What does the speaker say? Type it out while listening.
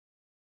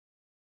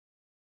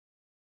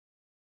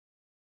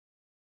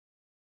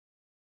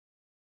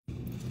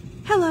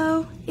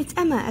Hello, it's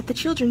Emma at the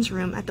Children's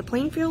Room at the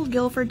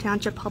Plainfield-Guilford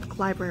Township Public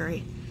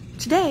Library.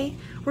 Today,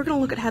 we're going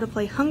to look at how to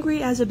play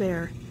Hungry as a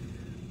Bear.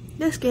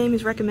 This game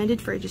is recommended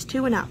for ages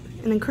 2 and up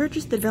and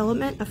encourages the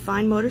development of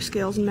fine motor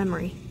skills and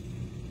memory.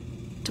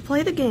 To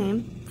play the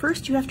game,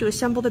 first you have to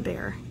assemble the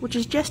bear, which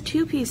is just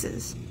 2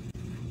 pieces.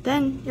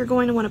 Then you're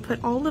going to want to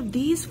put all of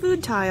these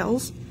food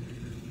tiles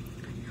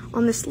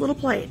on this little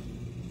plate.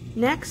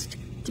 Next,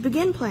 to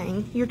begin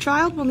playing, your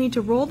child will need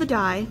to roll the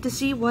die to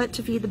see what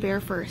to feed the bear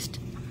first.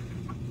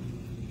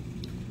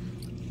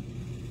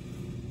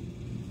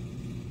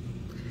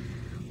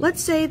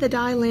 Let's say the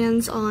die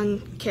lands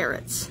on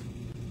carrots.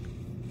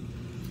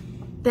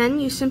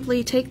 Then you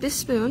simply take this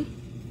spoon,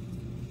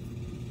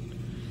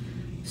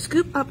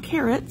 scoop up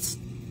carrots,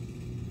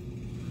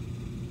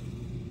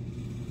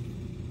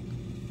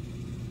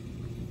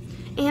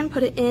 and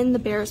put it in the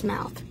bear's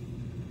mouth.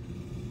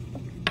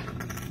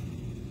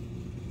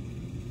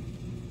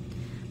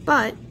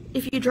 But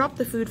if you drop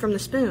the food from the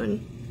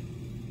spoon,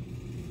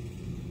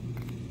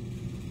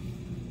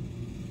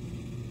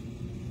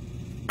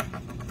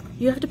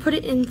 you have to put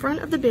it in front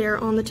of the bear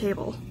on the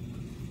table.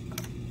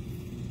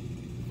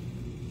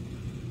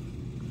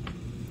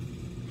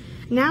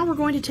 Now we're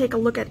going to take a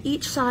look at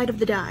each side of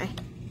the die.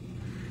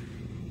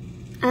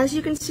 As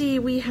you can see,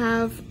 we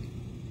have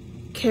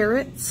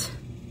carrots,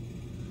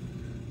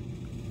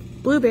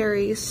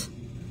 blueberries,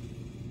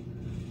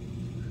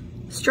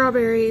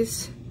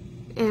 strawberries,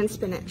 and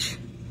spinach.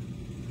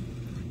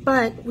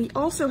 But we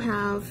also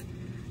have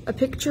a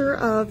picture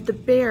of the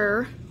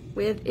bear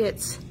with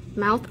its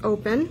mouth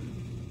open,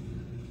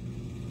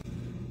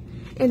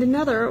 and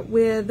another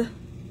with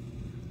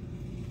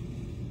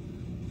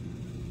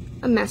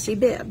a messy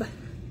bib.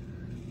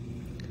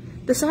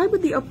 The side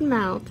with the open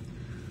mouth,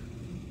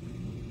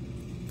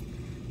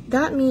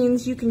 that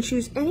means you can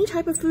choose any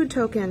type of food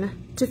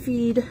token to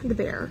feed the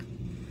bear.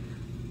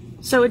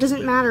 So it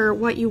doesn't matter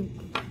what you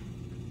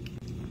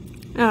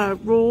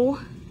roll,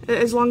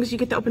 as long as you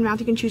get the open mouth,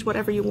 you can choose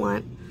whatever you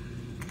want.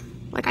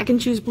 Like I can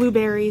choose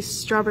blueberries,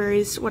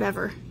 strawberries,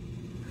 whatever.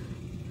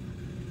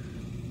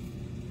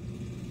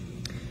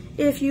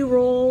 If you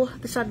roll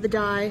the side of the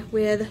die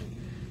with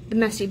the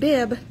messy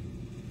bib,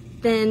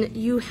 then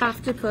you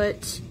have to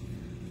put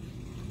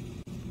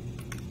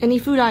any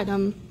food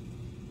item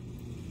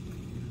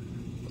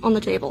on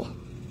the table.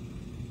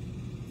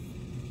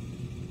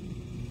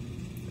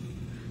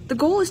 The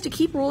goal is to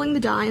keep rolling the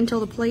die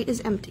until the plate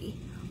is empty.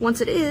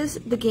 Once it is,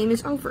 the game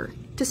is over.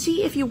 To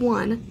see if you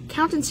won,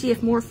 count and see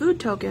if more food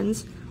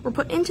tokens were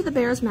put into the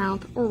bear's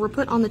mouth or were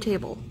put on the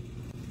table.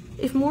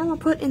 If more were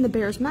put in the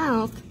bear's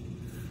mouth,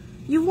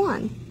 you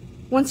won.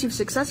 Once you've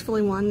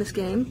successfully won this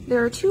game,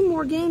 there are 2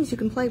 more games you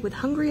can play with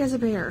Hungry as a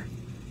Bear.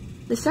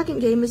 The second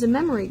game is a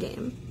memory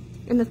game,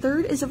 and the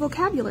third is a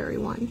vocabulary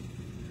one.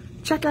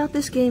 Check out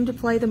this game to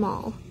play them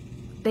all.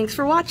 Thanks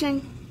for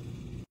watching!